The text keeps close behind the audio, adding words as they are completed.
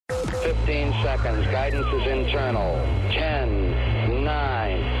15 seconds. Guidance is internal. 10,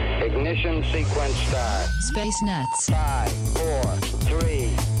 9. Ignition sequence start. Space Nuts. 5, 4,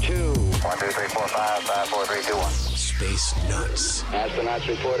 3, 2. 1, 2, 3, 4, 5, 5, 4, 3, 2, 1. Space Nuts. Astronauts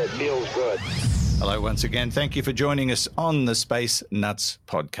report it feels good. Hello once again. Thank you for joining us on the Space Nuts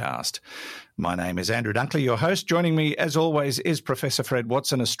podcast. My name is Andrew Dunkley, your host. Joining me, as always, is Professor Fred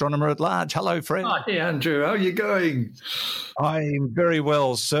Watson, astronomer at large. Hello, Fred. Hi, Andrew. How are you going? I'm very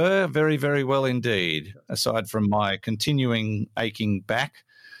well, sir. Very, very well indeed. Aside from my continuing aching back,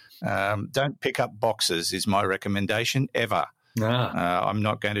 don't pick up boxes is my recommendation ever. I'm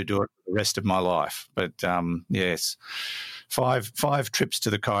not going to do it for the rest of my life. But, yes, five trips to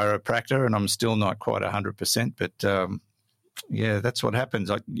the chiropractor and I'm still not quite 100%. But, yeah, that's what happens.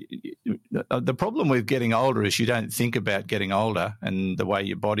 The problem with getting older is you don't think about getting older and the way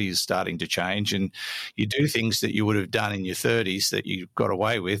your body is starting to change, and you do things that you would have done in your 30s that you got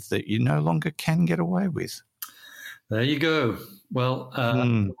away with that you no longer can get away with. There you go. Well,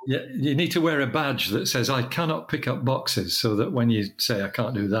 you need to wear a badge that says, I cannot pick up boxes, so that when you say I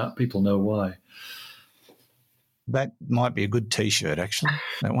can't do that, people know why. That might be a good T-shirt, actually,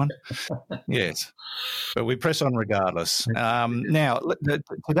 that one. Yes. But we press on regardless. Now,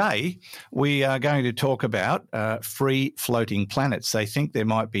 today we are going to talk about free-floating planets. They think there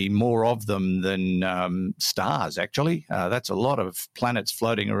might be more of them than stars, actually. That's a lot of planets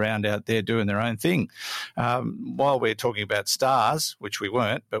floating around out there doing their own thing. While we're talking about stars, which we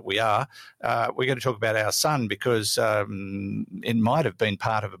weren't, but we are, we're going to talk about our sun because it might have been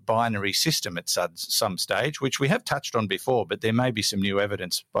part of a binary system at some stage, which we have touched on before, but there may be some new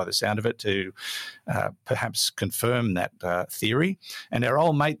evidence by the sound of it to perhaps confirm that theory. And our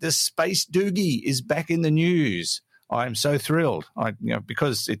old mate, the Space Doogie, is back in the news. I am so thrilled,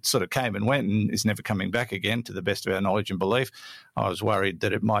 because it sort of came and went and is never coming back again, to the best of our knowledge and belief. I was worried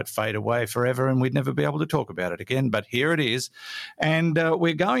that it might fade away forever and we'd never be able to talk about it again, but here it is. And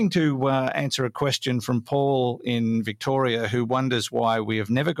we're going to answer a question from Paul in Victoria, who wonders why we have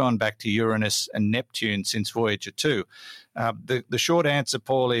never gone back to Uranus and Neptune since Voyager 2. The short answer,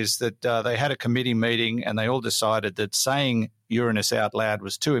 Paul, is that they had a committee meeting and they all decided that saying Uranus out loud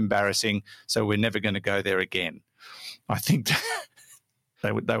was too embarrassing, so we're never going to go there again. I think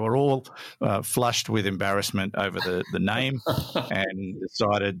they were all flushed with embarrassment over the name and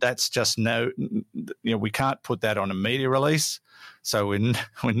decided that's just we can't put that on a media release, so we're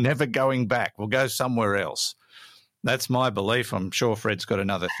never going back. We'll go somewhere else. That's my belief. I'm sure Fred's got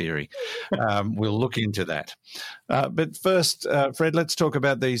another theory. We'll look into that. But first, Fred, let's talk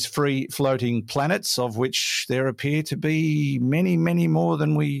about these free-floating planets, of which there appear to be many, many more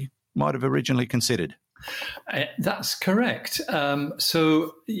than we might have originally considered. That's correct.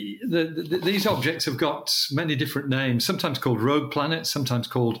 So these objects have got many different names, sometimes called rogue planets, sometimes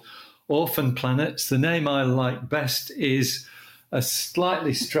called orphan planets. The name I like best is a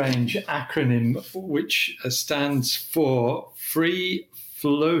slightly strange acronym which stands for Free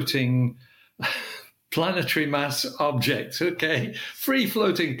Floating Planetary-Mass Objects. Okay, Free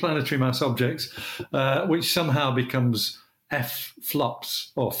Floating Planetary-Mass Objects, which somehow becomes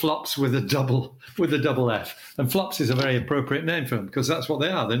F-flops, or flops with a double F. And flops is a very appropriate name for them because that's what they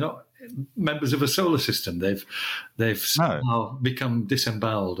are. They're not members of a solar system. They've somehow become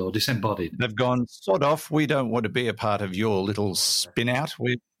disemboweled or disembodied. They've gone, sod off, we don't want to be a part of your little spin out.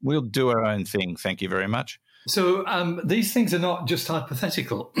 We'll do our own thing. Thank you very much. So these things are not just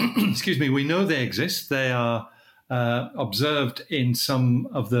hypothetical. Excuse me. We know they exist. They are observed in some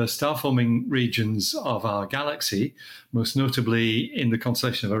of the star-forming regions of our galaxy, most notably in the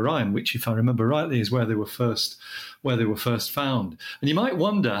constellation of Orion, which, if I remember rightly, is where they were first found. And you might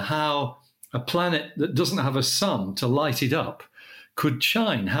wonder how a planet that doesn't have a sun to light it up could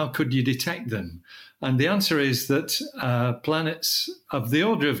shine. How could you detect them? And the answer is that planets of the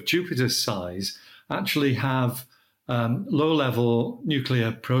order of Jupiter's size actually have low-level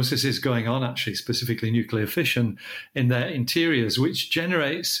nuclear processes going on, actually specifically nuclear fission in their interiors, which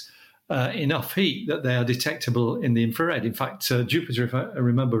generates enough heat that they are detectable in the infrared. In fact, Jupiter, if I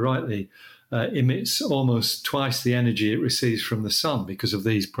remember rightly, emits almost twice the energy it receives from the sun because of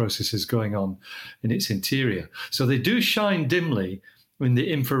these processes going on in its interior. So they do shine dimly in the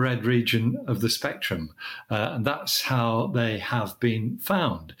infrared region of the spectrum, and that's how they have been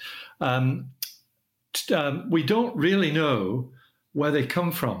found. We don't really know where they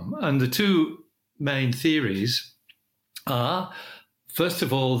come from. And the two main theories are, first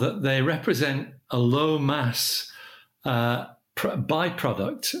of all, that they represent a low mass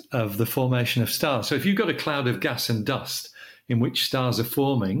byproduct of the formation of stars. So if you've got a cloud of gas and dust in which stars are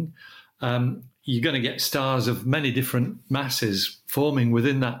forming, you're going to get stars of many different masses forming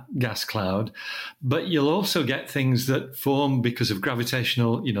within that gas cloud, but you'll also get things that form because of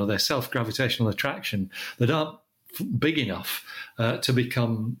gravitational, their self-gravitational attraction that aren't big enough to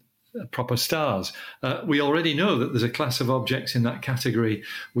become proper stars. We already know that there's a class of objects in that category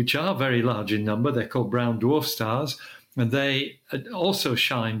which are very large in number. They're called brown dwarf stars, and they also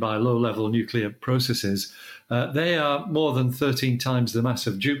shine by low-level nuclear processes. They are more than 13 times the mass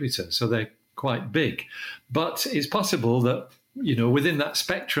of Jupiter, so they're quite big. But it's possible that, within that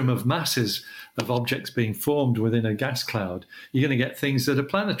spectrum of masses of objects being formed within a gas cloud, you're going to get things that are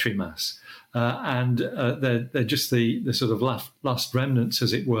planetary mass. And they're just the sort of last remnants,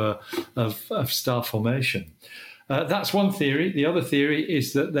 as it were, of star formation. That's one theory. The other theory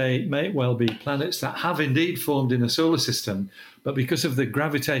is that they may well be planets that have indeed formed in a solar system, but because of the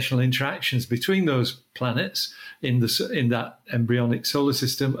gravitational interactions between those planets in that embryonic solar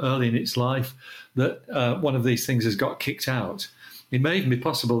system early in its life, that one of these things has got kicked out. It may even be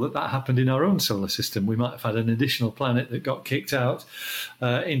possible that happened in our own solar system. We might have had an additional planet that got kicked out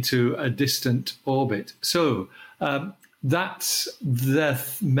into a distant orbit. So that's the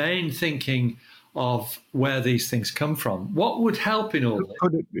main thinking of where these things come from. What would help in all this?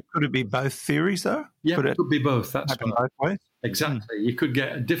 Could it be both theories, though? Yeah, it could be both. That's happen right. Both ways? Exactly. You could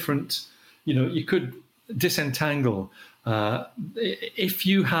get a different, you could disentangle. If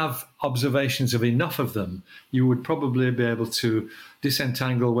you have observations of enough of them, you would probably be able to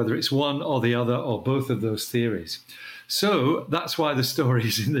disentangle whether it's one or the other or both of those theories. So that's why the story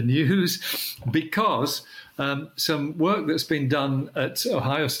is in the news, because some work that's been done at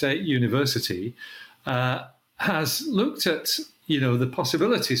Ohio State University has looked at, the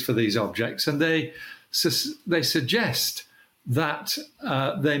possibilities for these objects, and they suggest that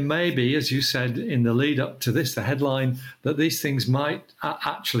they may be, as you said in the lead up to this, the headline, that these things might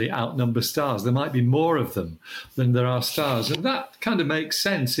actually outnumber stars. There might be more of them than there are stars. And that kind of makes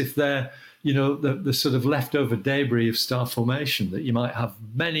sense if they're, the sort of leftover debris of star formation, that you might have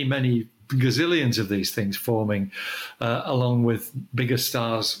many, many gazillions of these things forming along with bigger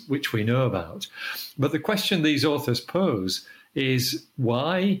stars, which we know about. But the question these authors pose is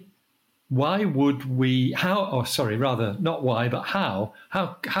why would we, not why, but how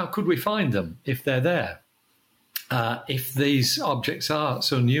could we find them if they're there, if these objects are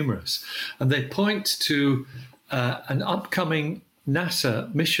so numerous? And they point to an upcoming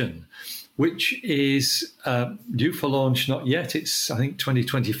NASA mission, which is due for launch, not yet. I think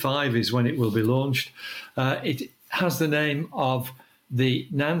 2025 is when it will be launched. It has the name of the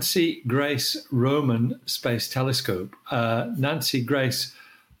Nancy Grace Roman Space Telescope. Nancy Grace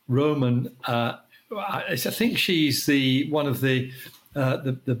Roman, I think she's one of the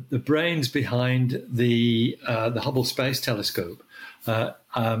brains behind the Hubble Space Telescope.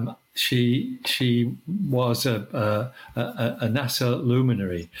 She was a NASA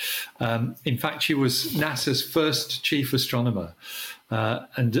luminary. In fact, she was NASA's first chief astronomer,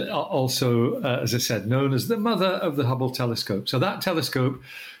 and also, as I said, known as the mother of the Hubble telescope. So that telescope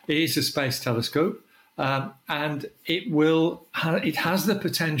is a space telescope. And it has the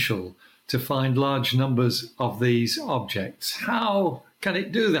potential to find large numbers of these objects. How can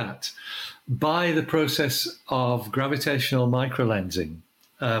it do that? By the process of gravitational microlensing,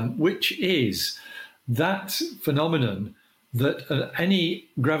 which is that phenomenon that any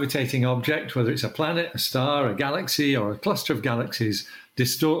gravitating object, whether it's a planet, a star, a galaxy, or a cluster of galaxies,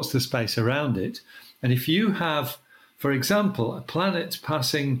 distorts the space around it. And if you have, for example, a planet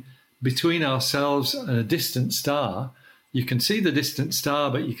passing between ourselves and a distant star, you can see the distant star,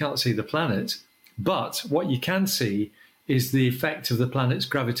 but you can't see the planet. But what you can see is the effect of the planet's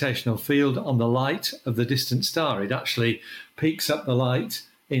gravitational field on the light of the distant star. It actually peaks up the light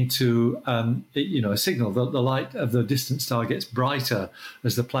into, a signal. The light of the distant star gets brighter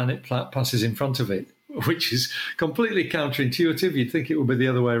as the planet passes in front of it, which is completely counterintuitive. You'd think it would be the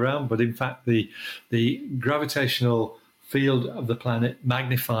other way around, but in fact, the gravitational field of the planet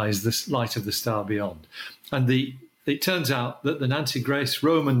magnifies the light of the star beyond. And it turns out that the Nancy Grace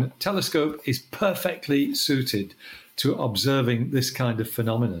Roman telescope is perfectly suited to observing this kind of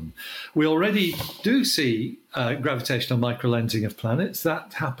phenomenon. We already do see gravitational microlensing of planets.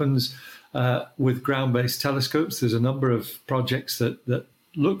 That happens with ground-based telescopes. There's a number of projects that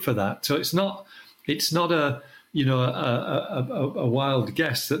look for that. So it's not a wild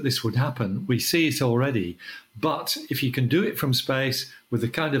guess that this would happen. We see it already. But if you can do it from space with the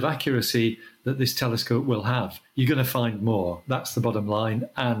kind of accuracy that this telescope will have, you're going to find more. That's the bottom line.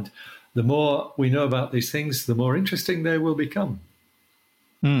 And the more we know about these things, the more interesting they will become.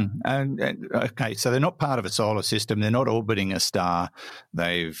 Okay, so they're not part of a solar system. They're not orbiting a star.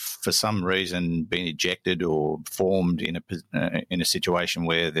 They've, for some reason, been ejected or formed in a situation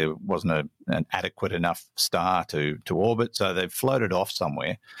where there wasn't an adequate enough star to orbit. So they've floated off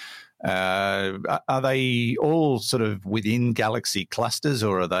somewhere. Are they all sort of within galaxy clusters,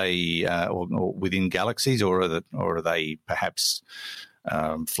 or are they or within galaxies, or are they perhaps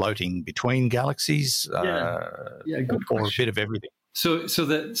floating between galaxies? Good question. Or a bit of everything. So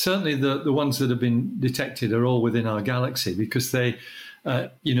that certainly the ones that have been detected are all within our galaxy, because they,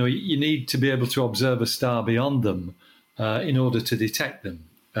 you need to be able to observe a star beyond them in order to detect them.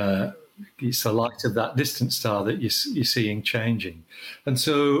 It's the light of that distant star that you're seeing changing, and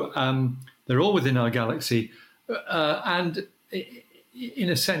so they're all within our galaxy, and in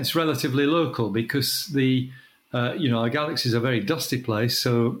a sense relatively local, because our galaxy is a very dusty place.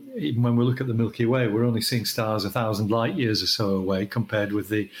 So even when we look at the Milky Way, we're only seeing stars 1,000 light years or so away, compared with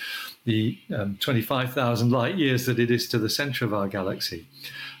the 25,000 light years that it is to the centre of our galaxy.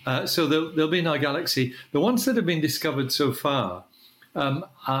 So they'll be in our galaxy. The ones that have been discovered so far,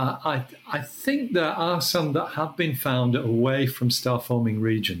 I think there are some that have been found away from star-forming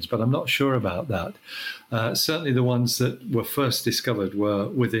regions, but I'm not sure about that. Certainly the ones that were first discovered were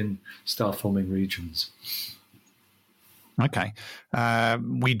within star-forming regions. Okay.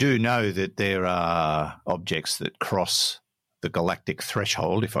 We do know that there are objects that cross the galactic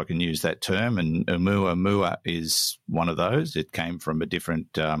threshold, if I can use that term, and Oumuamua is one of those. It came from a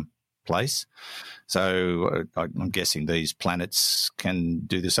different place. So I'm guessing these planets can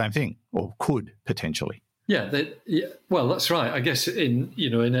do the same thing, or could potentially. Well, that's right. I guess in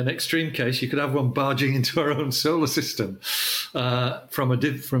an extreme case, you could have one barging into our own solar system from a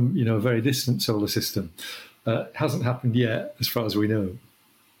very distant solar system. Hasn't happened yet, as far as we know.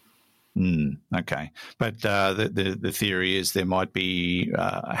 Okay, but the theory is there might be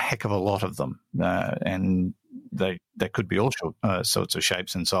a heck of a lot of them, and they could be all sorts of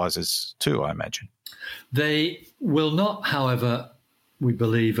shapes and sizes too, I imagine. They will not, however, we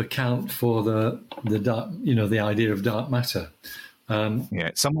believe, account for the dark, the idea of dark matter.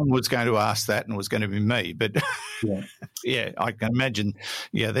 Someone was going to ask that, and it was going to be me. But I can imagine.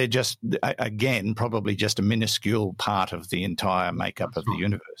 Yeah, they're just again probably just a minuscule part of the entire makeup of the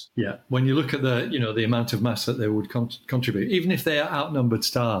universe. Yeah, when you look at the amount of mass that they would contribute, even if they are outnumbered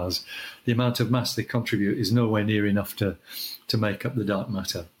stars, the amount of mass they contribute is nowhere near enough to make up the dark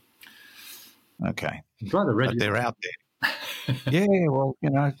matter. Okay, rather ready. But they're out there. Yeah, well,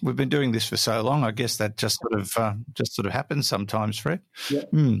 we've been doing this for so long. I guess that just sort of happens sometimes, Fred. Yeah.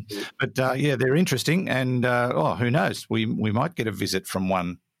 But they're interesting, and who knows? We might get a visit from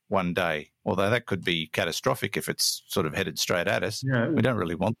one day. Although that could be catastrophic if it's sort of headed straight at us. Yeah, we don't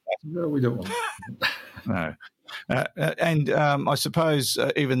really want that. No, we don't want that. No. I suppose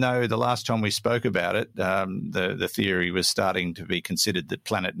even though the last time we spoke about it, the theory was starting to be considered that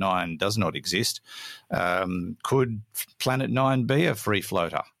Planet 9 does not exist. Could Planet 9 be a free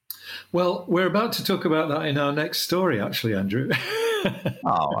floater? Well, we're about to talk about that in our next story, actually, Andrew.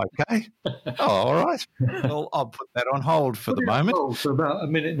 Oh, okay. Oh, all right. Well, I'll put that on hold for the moment. For about a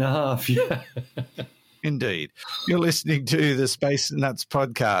minute and a half, yeah. Indeed. You're listening to the Space Nuts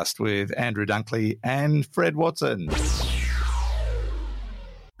podcast with Andrew Dunkley and Fred Watson. 0G,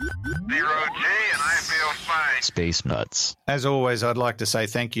 and I feel fine. Space Nuts. As always, I'd like to say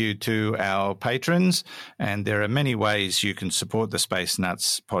thank you to our patrons, and there are many ways you can support the Space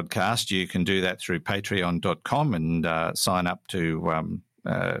Nuts podcast. You can do that through patreon.com and sign up to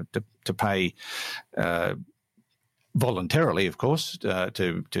pay voluntarily, of course,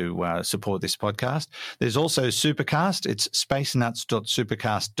 to support this podcast. There's also Supercast. It's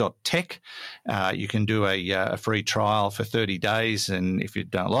spacenuts.supercast.tech. You can do a free trial for 30 days, and if you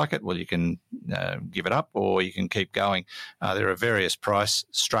don't like it, well, you can give it up or you can keep going. There are various price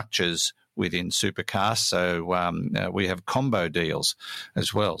structures within Supercast, so we have combo deals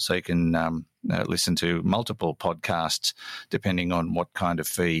as well, so you can listen to multiple podcasts depending on what kind of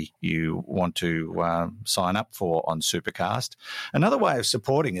fee you want to sign up for on Supercast. Another way of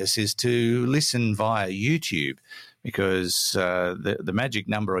supporting us is to listen via YouTube, because the magic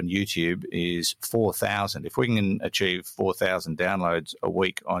number on YouTube is 4,000. If we can achieve 4,000 downloads a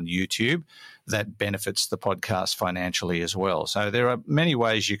week on YouTube, that benefits the podcast financially as well. So there are many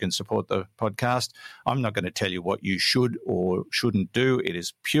ways you can support the podcast. I'm not going to tell you what you should or shouldn't do. It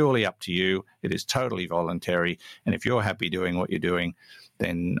is purely up to you. It is totally voluntary. And if you're happy doing what you're doing,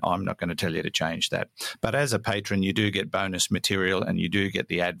 then I'm not going to tell you to change that. But as a patron, you do get bonus material and you do get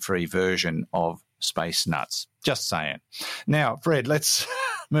the ad-free version of space nuts. Just saying. Now, Fred, let's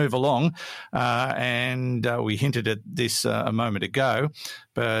move along. And we hinted at this a moment ago,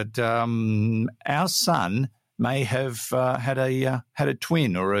 but our sun may have had a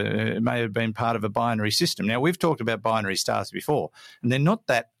twin, or it may have been part of a binary system. Now, we've talked about binary stars before, and they're not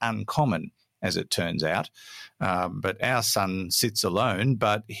that uncommon, as it turns out. But our sun sits alone,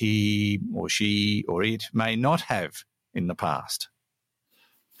 but he or she or it may not have in the past.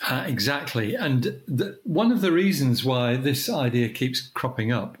 Exactly. And one of the reasons why this idea keeps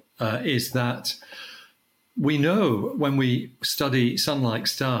cropping up is that we know when we study sun-like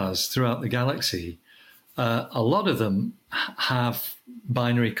stars throughout the galaxy, a lot of them have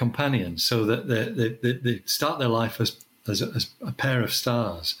binary companions, so that they start their life as a pair of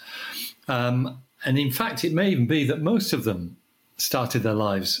stars. And in fact, it may even be that most of them started their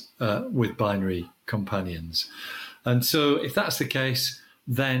lives with binary companions. And so if that's the case,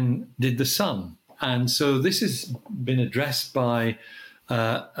 then did the sun. And so this has been addressed by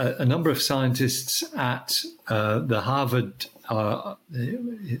a number of scientists at the Harvard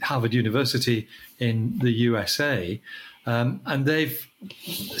University in the USA. And they've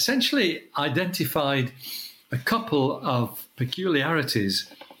essentially identified a couple of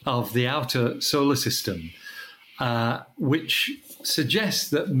peculiarities of the outer solar system, which suggests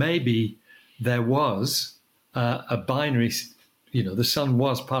that maybe there was a binary, the sun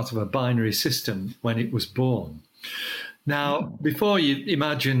was part of a binary system when it was born. Now, before you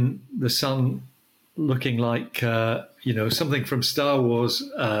imagine the sun looking like, something from Star Wars,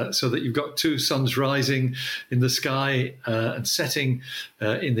 so that you've got two suns rising in the sky and setting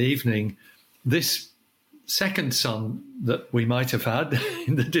in the evening, this second sun that we might have had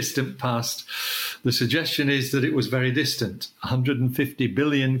in the distant past, the suggestion is that it was very distant, 150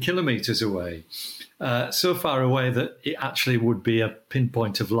 billion kilometers away. So far away that it actually would be a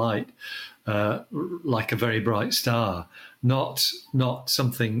pinpoint of light, like a very bright star, not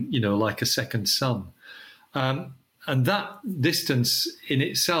something, like a second sun. And that distance in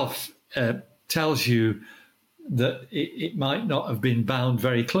itself tells you that it might not have been bound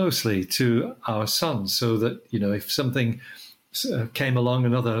very closely to our sun, so that, if something came along,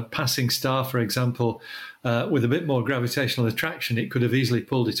 another passing star, for example, with a bit more gravitational attraction, it could have easily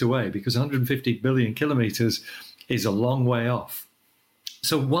pulled it away, because 150 billion kilometers is a long way off.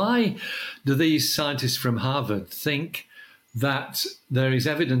 So why do these scientists from Harvard think that there is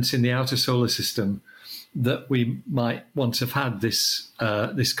evidence in the outer solar system that we might once have had this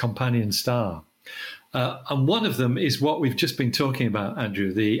companion star? And one of them is what we've just been talking about,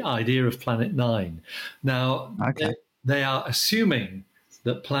 Andrew, the idea of Planet 9. Now, they are assuming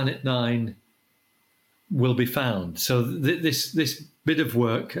that Planet 9 will be found. So this bit of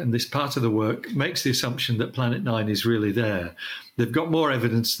work and this part of the work makes the assumption that Planet 9 is really there. They've got more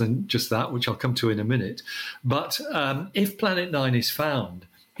evidence than just that, which I'll come to in a minute. But if Planet 9 is found,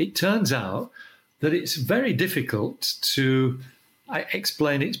 it turns out that it's very difficult to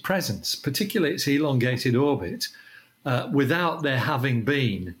explain its presence, particularly its elongated orbit, without there having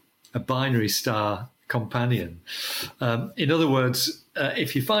been a binary star companion. In other words,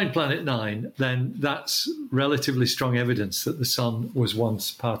 if you find Planet 9, then that's relatively strong evidence that the sun was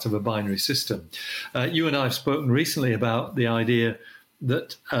once part of a binary system. You and I have spoken recently about the idea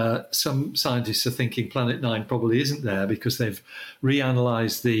that some scientists are thinking Planet 9 probably isn't there because they've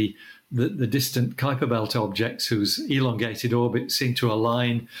reanalyzed the distant Kuiper Belt objects whose elongated orbits seem to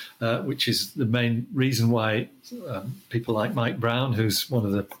align, which is the main reason why people like Mike Brown, who's one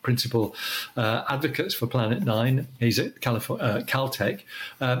of the principal advocates for Planet 9, he's at Caltech,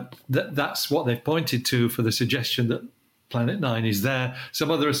 that's what they've pointed to for the suggestion that Planet 9 is there. Some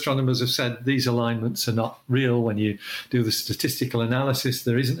other astronomers have said these alignments are not real. When you do the statistical analysis,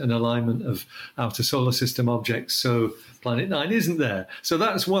 there isn't an alignment of outer solar system objects, so Planet 9 isn't there. So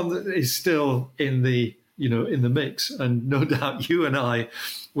that's one that is still in the mix, and no doubt you and I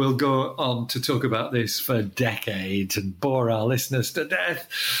will go on to talk about this for decades and bore our listeners to death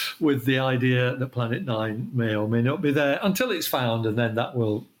with the idea that Planet 9 may or may not be there until it's found, and then that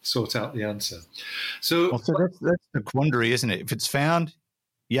will sort out the answer. So that's the quandary, isn't it? If it's found,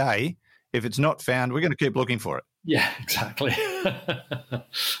 yay. If it's not found, we're going to keep looking for it. Yeah, exactly.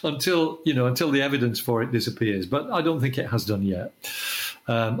 until the evidence for it disappears. But I don't think it has done yet.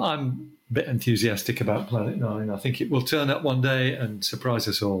 I'm a bit enthusiastic about Planet 9. I think it will turn up one day and surprise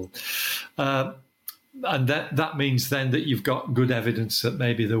us all. And that means then that you've got good evidence that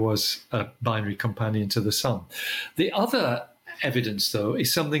maybe there was a binary companion to the sun. The other evidence, though,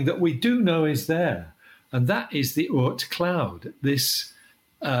 is something that we do know is there, and that is the Oort cloud. This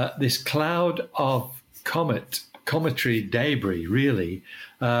cloud of comet cometary debris, really.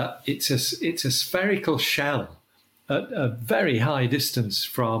 It's a spherical shell at a very high distance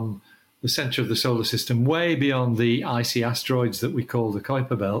from the center of the solar system, way beyond the icy asteroids that we call the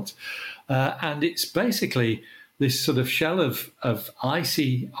Kuiper Belt. And it's basically this sort of shell of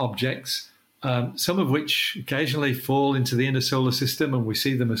icy objects, some of which occasionally fall into the inner solar system, and we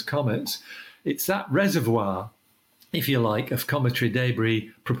see them as comets. It's that reservoir, if you like, of cometary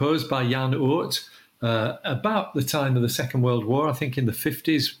debris proposed by Jan Oort about the time of the Second World War. I think in the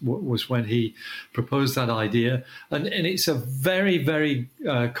 50s was when he proposed that idea. And it's a very, very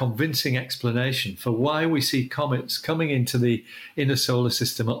convincing explanation for why we see comets coming into the inner solar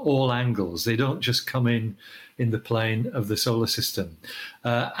system at all angles. They don't just come in the plane of the solar system.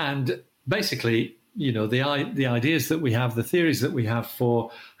 And basically, you know, the ideas that we have, the theories that we have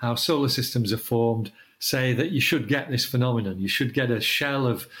for how solar systems are formed, say that you should get this phenomenon. You should get a shell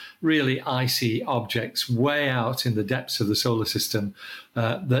of really icy objects way out in the depths of the solar system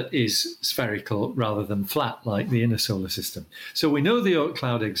that is spherical rather than flat like the inner solar system. So we know the Oort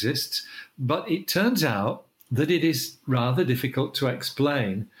cloud exists, but it turns out that it is rather difficult to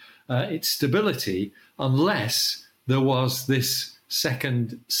explain its stability unless there was this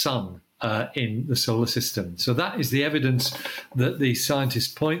second sun in the solar system. So that is the evidence that the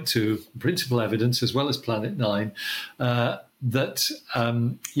scientists point to, principal evidence as well as Planet 9, that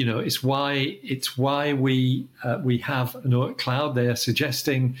you know, it's why we have an Oort cloud. They are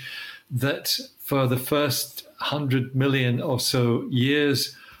suggesting that for the first 100 million or so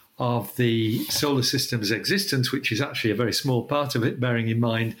years of the solar system's existence, which is actually a very small part of it, bearing in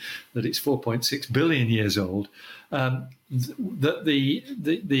mind that it's 4.6 billion years old, that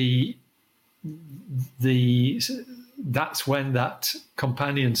that's when that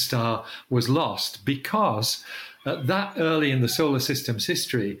companion star was lost, because that early in the solar system's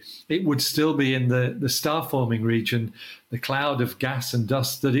history, it would still be in the star forming region, the cloud of gas and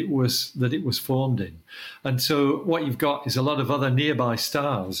dust that it was formed in. And so what you've got is a lot of other nearby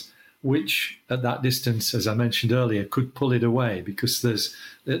stars which at that distance, as I mentioned earlier, could pull it away, because there's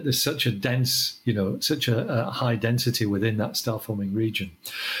such a dense, you know, such a high density within that star-forming region.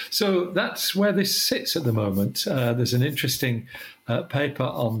 So that's where this sits at the moment. There's an interesting paper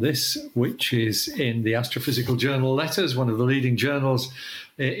on this, which is in the Astrophysical Journal Letters, one of the leading journals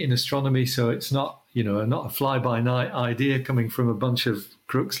in astronomy. So it's not, you know, not a fly-by-night idea coming from a bunch of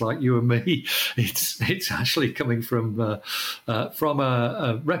crooks like you and me. It's actually coming from a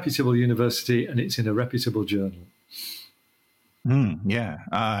reputable university, and it's in a reputable journal.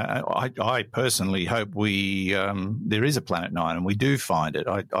 I personally hope there is a Planet 9 and we do find it.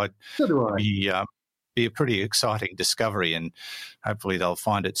 So do I. Be a pretty exciting discovery, and hopefully they'll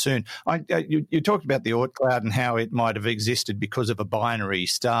find it soon. You talked about the Oort cloud and how it might have existed because of a binary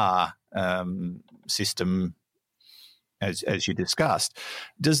star system, as you discussed.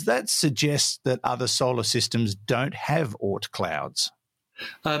 Does that suggest that other solar systems don't have Oort clouds?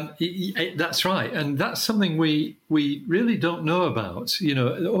 That's right, and that's something we really don't know about. You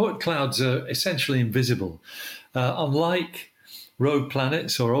know, the Oort clouds are essentially invisible. Unlike rogue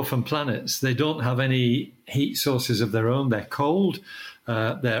planets or orphan planets, they don't have any heat sources of their own. They're cold,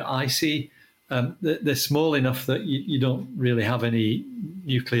 they're icy, they're small enough that you don't really have any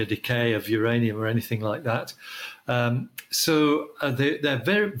nuclear decay of uranium or anything like that. So they're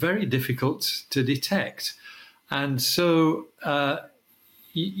very, very difficult to detect. And so,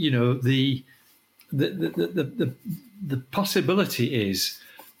 you know, the possibility is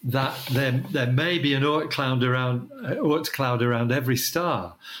that there may be an Oort cloud around every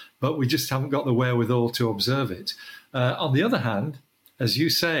star, but we just haven't got the wherewithal to observe it. On the other hand, as you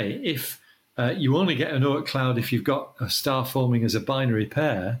say, if you only get an Oort cloud if you've got a star forming as a binary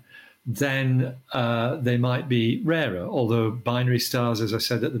pair, then they might be rarer, although binary stars, as I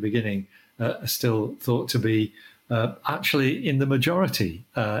said at the beginning, are still thought to be actually in the majority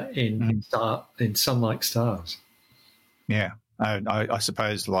in sun-like stars. Yeah. I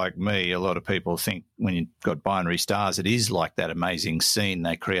suppose, like me, a lot of people think when you've got binary stars, it is like that amazing scene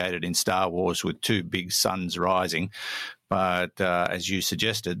they created in Star Wars with two big suns rising. But as you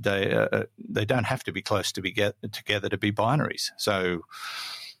suggested, they don't have to be close to be together to be binaries. So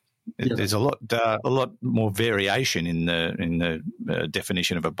there's a lot more variation in the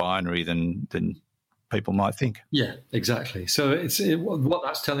definition of a binary than people might think. Yeah, exactly. So what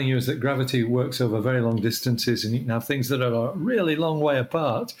that's telling you is that gravity works over very long distances, and you can have things that are a really long way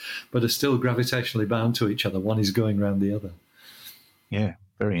apart but are still gravitationally bound to each other. One is going around the other. Yeah,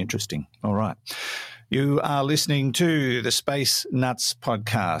 very interesting. All right. You are listening to the Space Nuts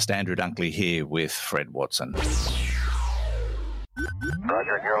podcast. Andrew Dunkley here with Fred Watson.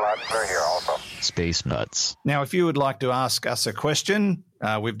 Roger, you're loud and clear here also. Space Nuts. Now, if you would like to ask us a question,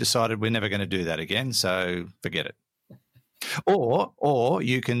 we've decided we're never going to do that again, so forget it. Or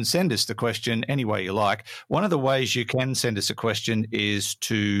you can send us the question any way you like. One of the ways you can send us a question is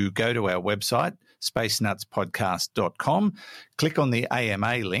to go to our website, spacenutspodcast.com, click on the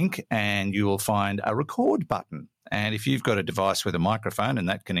AMA link, and you will find a record button. And if you've got a device with a microphone, and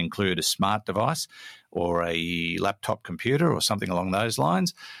that can include a smart device or a laptop computer or something along those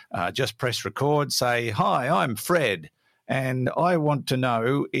lines, just press record, say, "Hi, I'm Fred, and I want to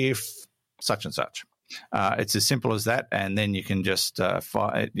know if such and such." It's as simple as that, and then you can just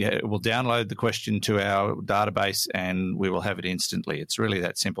it will download the question to our database, and we will have it instantly. It's really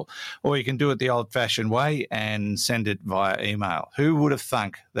that simple. Or you can do it the old-fashioned way and send it via email. Who would have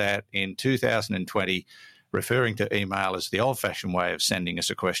thunk that in 2020, referring to email as the old-fashioned way of sending us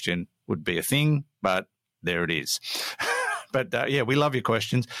a question would be a thing? But there it is. But, we love your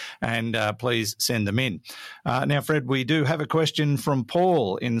questions, and please send them in. Now, Fred, we do have a question from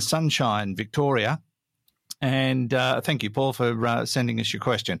Paul in Sunshine, Victoria. And thank you, Paul, for sending us your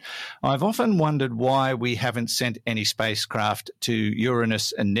question. I've often wondered why we haven't sent any spacecraft to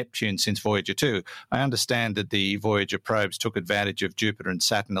Uranus and Neptune since Voyager 2. I understand that the Voyager probes took advantage of Jupiter and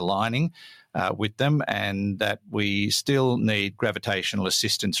Saturn aligning with them, and that we still need gravitational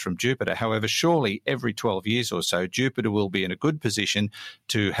assistance from Jupiter. However, surely every 12 years or so, Jupiter will be in a good position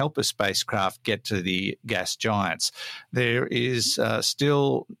to help a spacecraft get to the gas giants. There's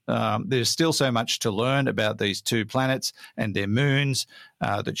still so much to learn about these two planets and their moons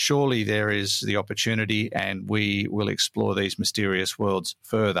that surely there is the opportunity, and we will explore these mysterious worlds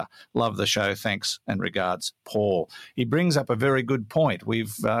further. Love the show. Thanks and regards, Paul. He brings up a very good point.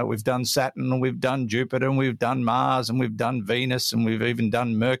 We've done Saturn, and we've done Jupiter, and we've done Mars, and we've done Venus, and we've even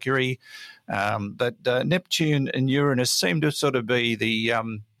done Mercury. But Neptune and Uranus seem to sort of be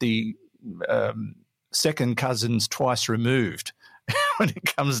the second cousins twice removed when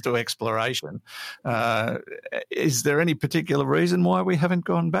it comes to exploration. Is there any particular reason why we haven't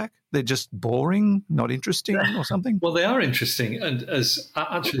gone back? They're just boring, not interesting, or something? Well, they are interesting, and as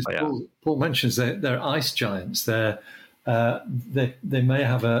Paul mentions, they're ice giants. They may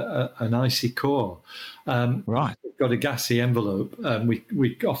have an icy core. Right. They've got a gassy envelope.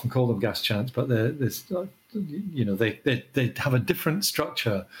 We often call them gas giants, but they have a different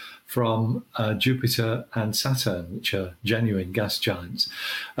structure from Jupiter and Saturn, which are genuine gas giants.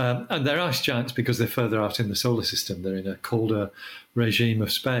 And they're ice giants because they're further out in the solar system. They're in a colder regime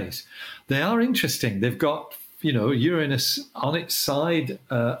of space. They are interesting. They've got, Uranus on its side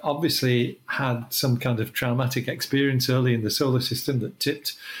obviously had some kind of traumatic experience early in the solar system that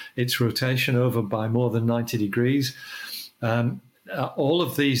tipped its rotation over by more than 90 degrees. Both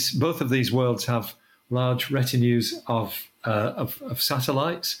of these worlds have large retinues of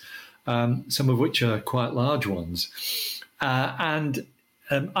satellites, some of which are quite large ones.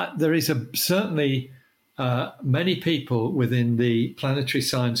 There is certainly many people within the planetary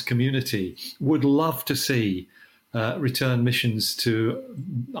science community would love to see return missions to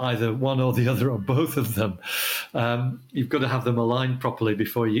either one or the other or both of them. You've got to have them aligned properly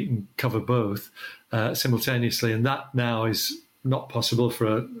before you can cover both simultaneously, and that now is not possible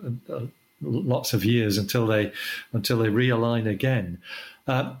for lots of years until they realign again.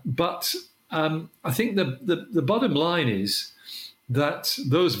 But I think the bottom line is that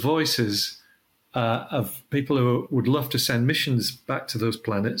those voices of people who would love to send missions back to those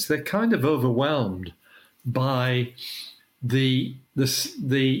planets, they're kind of overwhelmed by the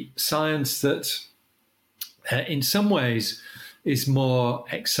science that in some ways is more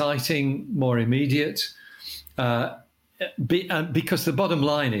exciting, more immediate, because the bottom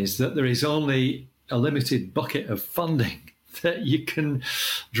line is that there is only a limited bucket of funding that you can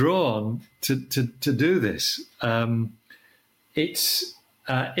draw on to do this.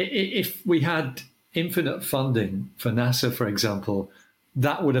 If we had infinite funding for NASA, for example,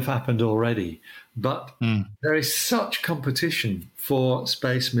 that would have happened already. But there is such competition for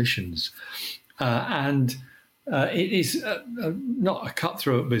space missions, and it is not a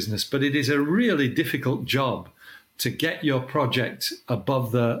cutthroat business, but it is a really difficult job to get your project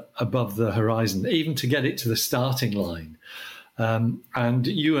above the horizon, even to get it to the starting line. And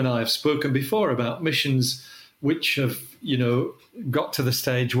you and I have spoken before about missions which have, got to the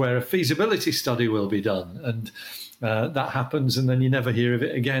stage where a feasibility study will be done, and that happens, and then you never hear of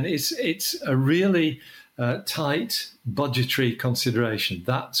it again. It's a really tight budgetary consideration.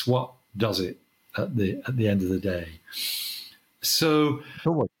 That's what does it at the end of the day. So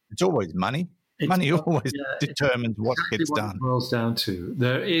it's always money. Money always determines what gets done. It boils down to.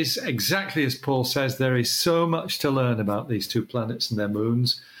 There is, exactly as Paul says, there is so much to learn about these two planets and their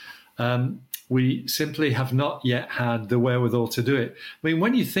moons. we simply have not yet had the wherewithal to do it. I mean,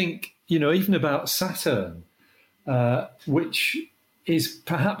 when you think, even about Saturn, which is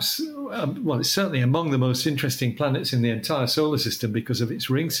perhaps, it's certainly among the most interesting planets in the entire solar system because of its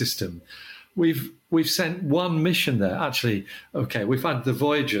ring system. We've sent one mission there. Actually, we've had the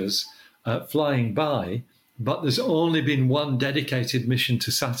Voyagers flying by, but there's only been one dedicated mission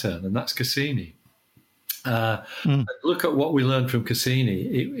to Saturn, and that's Cassini. Look at what we learned from Cassini.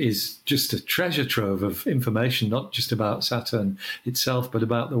 It is just a treasure trove of information, not just about Saturn itself, but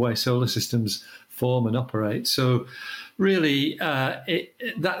about the way solar systems form and operate. So really,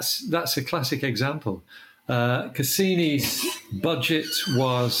 that's a classic example. Cassini's budget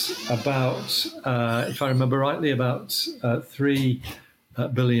was about, if I remember rightly, about $3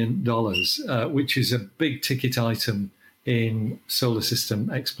 billion, which is a big ticket item in solar system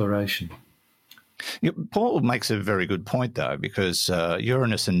exploration. Paul makes a very good point, though, because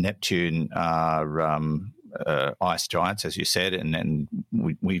Uranus and Neptune are ice giants, as you said, and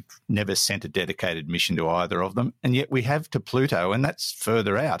we've never sent a dedicated mission to either of them. And yet we have to Pluto, and that's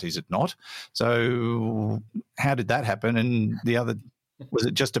further out, is it not? So how did that happen? And the other, was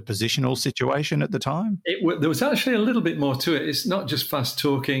it just a positional situation at the time? There was actually a little bit more to it. It's not just fast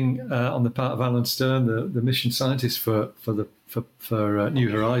talking on the part of Alan Stern, the mission scientist for New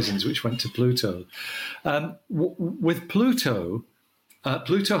Horizons, which went to Pluto. With Pluto,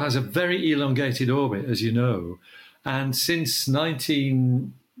 Pluto has a very elongated orbit, as you know, and since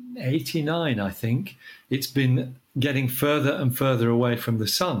 1989, I think, it's been getting further and further away from the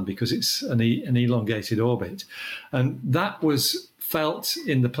sun because it's an elongated orbit. And that was felt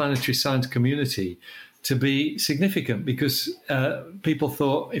in the planetary science community to be significant because people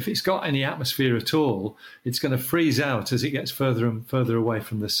thought if it's got any atmosphere at all, it's going to freeze out as it gets further and further away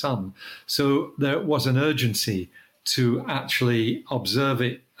from the sun. So there was an urgency to actually observe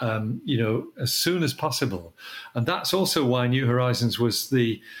it, as soon as possible. And that's also why New Horizons was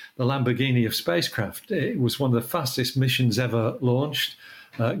the Lamborghini of spacecraft. It was one of the fastest missions ever launched,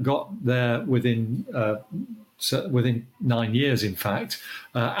 got there within 9 years, in fact,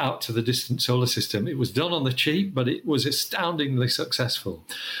 out to the distant solar system. It was done on the cheap, but it was astoundingly successful.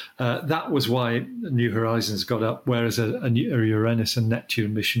 That was why New Horizons got up, whereas a Uranus and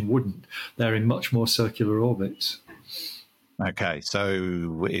Neptune mission wouldn't. They're in much more circular orbits. Okay,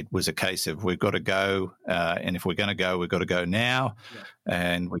 so it was a case of we've got to go, and if we're going to go, we've got to go now,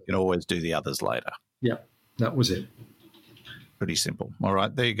 and we can always do the others later. Yeah, that was it. Pretty simple. All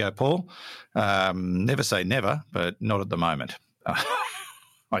right, there you go, Paul. Never say never, but not at the moment,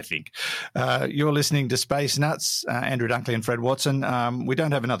 I think. You're listening to Space Nuts, Andrew Dunkley and Fred Watson. We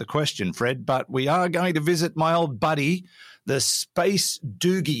don't have another question, Fred, but we are going to visit my old buddy, the Space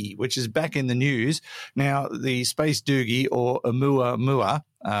Doogie, which is back in the news. Now, the Space Doogie, or Oumuamua,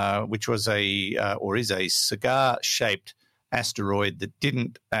 which was is a cigar-shaped asteroid that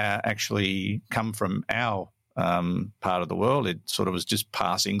didn't actually come from our part of the world. It sort of was just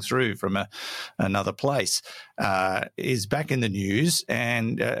passing through from another place, is back in the news.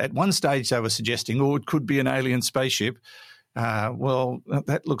 And at one stage they were suggesting, it could be an alien spaceship. Well,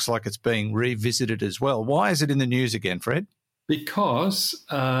 that looks like it's being revisited as well. Why is it in the news again, Fred? Because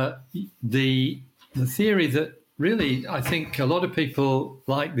the theory that really I think a lot of people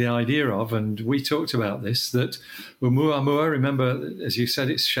like the idea of, and we talked about this, that Oumuamua, remember, as you said,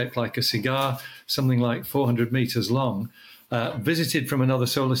 it's shaped like a cigar, something like 400 meters long, visited from another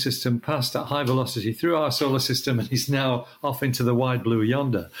solar system, passed at high velocity through our solar system, and is now off into the wide blue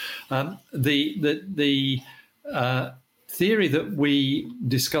yonder. The theory that we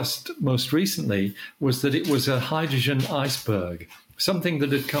discussed most recently was that it was a hydrogen iceberg, something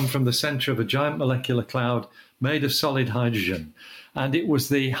that had come from the center of a giant molecular cloud made of solid hydrogen. And it was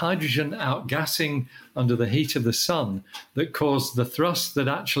the hydrogen outgassing under the heat of the sun that caused the thrust that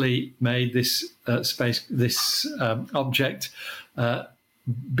actually made this object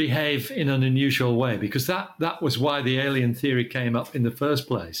behave in an unusual way, because that was why the alien theory came up in the first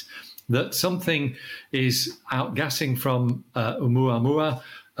place, that something is outgassing from Oumuamua,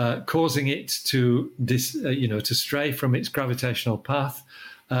 causing it to stray from its gravitational path,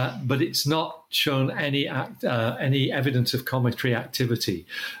 but it's not shown any evidence of cometary activity.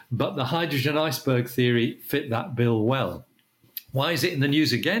 But the hydrogen iceberg theory fit that bill well. Why is it in the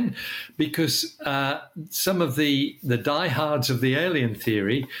news again? Because some of the diehards of the alien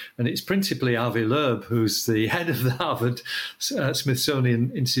theory, and it's principally Avi Loeb, who's the head of the Harvard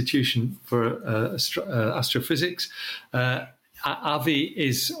Smithsonian Institution for Astrophysics. Avi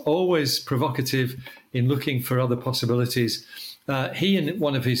is always provocative in looking for other possibilities. He and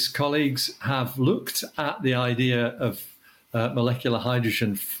one of his colleagues have looked at the idea of molecular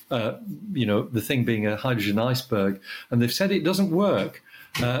hydrogen, the thing being a hydrogen iceberg. And they've said it doesn't work,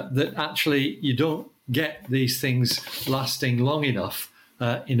 that actually you don't get these things lasting long enough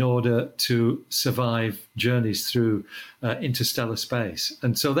in order to survive journeys through interstellar space.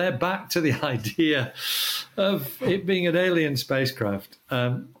 And so they're back to the idea of it being an alien spacecraft.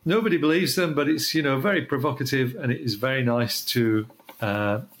 Nobody believes them, but it's, very provocative, and it is very nice to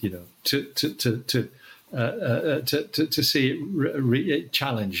see it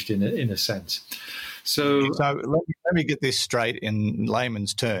challenged in a sense. So let me get this straight in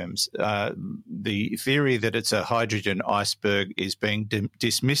layman's terms. The theory that it's a hydrogen iceberg is being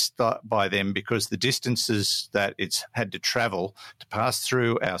dismissed by them because the distances that it's had to travel to pass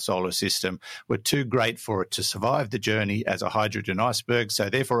through our solar system were too great for it to survive the journey as a hydrogen iceberg, so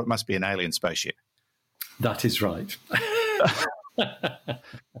therefore it must be an alien spaceship. That is right.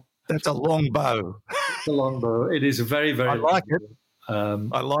 That's a long bow. It's a long bow. It is a very, very. I like it.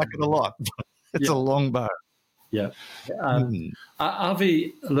 I like it a lot. It's a long bow. Yeah.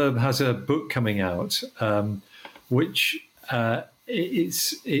 Avi Loeb has a book coming out, which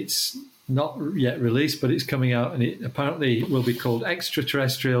it's not yet released, but it's coming out, and it apparently will be called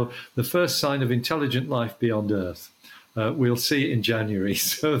Extraterrestrial: The First Sign of Intelligent Life Beyond Earth. We'll see it in January.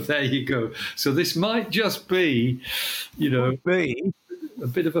 So there you go. So this might just be, a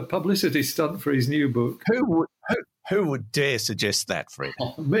bit of a publicity stunt for his new book. Who would dare suggest that, Fred?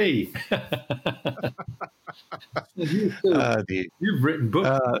 Me. You too. You've written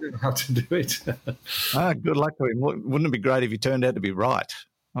books. You know how to do it. Good luck to him. Wouldn't it be great if he turned out to be right?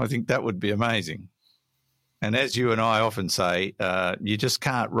 I think that would be amazing. And as you and I often say, you just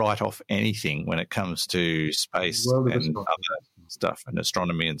can't write off anything when it comes to space and other stuff and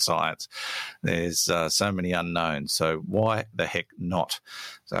astronomy and science. There's so many unknowns. So why the heck not?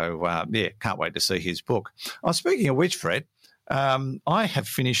 So, can't wait to see his book. Speaking of which, Fred, I have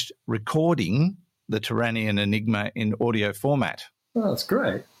finished recording the Turanian Enigma in audio format. Oh, that's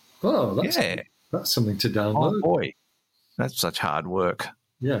great. Oh, that's something to download. Oh, boy. That's such hard work.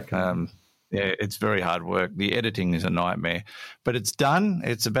 Yeah. Yeah, it's very hard work. The editing is a nightmare, but it's done.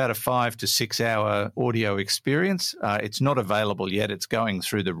 It's about a 5 to 6 hour audio experience. It's not available yet. It's going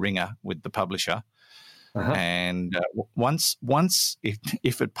through the ringer with the publisher. Uh-huh. And once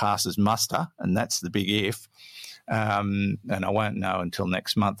if it passes muster, and that's the big if, and I won't know until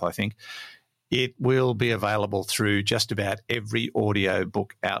next month, I think, it will be available through just about every audio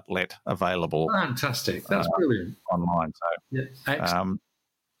book outlet available. Fantastic. That's brilliant. Online. So, yeah, excellent.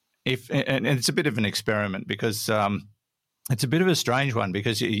 And it's a bit of an experiment because it's a bit of a strange one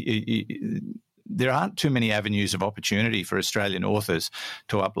because there aren't too many avenues of opportunity for Australian authors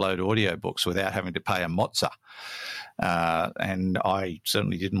to upload audiobooks without having to pay a mozza. And I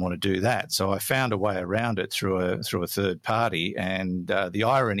certainly didn't want to do that. So I found a way around it through a third party. And the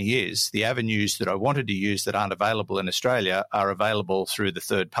irony is the avenues that I wanted to use that aren't available in Australia are available through the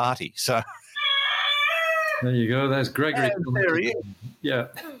third party. So there you go. There's Gregory. And there he is. Yeah.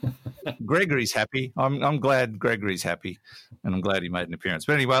 Gregory's happy. I'm glad Gregory's happy, and I'm glad he made an appearance.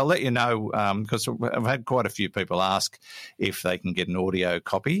 But anyway, I'll let you know because I've had quite a few people ask if they can get an audio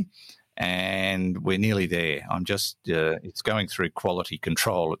copy, and we're nearly there. I'm just it's going through quality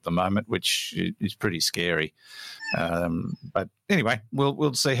control at the moment, which is pretty scary. But anyway,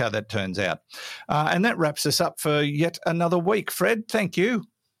 we'll see how that turns out. And that wraps us up for yet another week. Fred, thank you.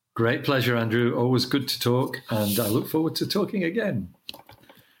 Great pleasure, Andrew. Always good to talk, and I look forward to talking again.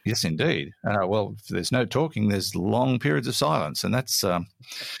 Yes, indeed. Well, if there's no talking, there's long periods of silence, and that's,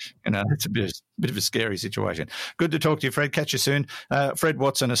 that's a bit of a scary situation. Good to talk to you, Fred. Catch you soon. Fred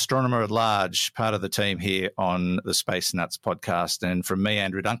Watson, astronomer at large, part of the team here on the Space Nuts podcast. And from me,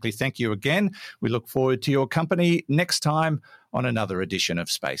 Andrew Dunkley, thank you again. We look forward to your company next time on another edition of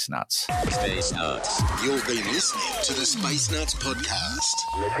Space Nuts. Space Nuts. You've been listening to the Space Nuts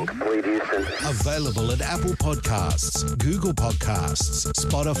podcast. Mission complete, Houston. Available at Apple Podcasts, Google Podcasts,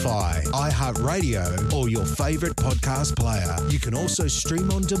 Spotify, iHeartRadio, or your favourite podcast player. You can also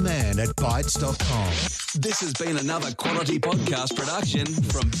stream on demand at Bytes.com. This has been another quality podcast production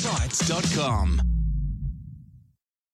from Bytes.com.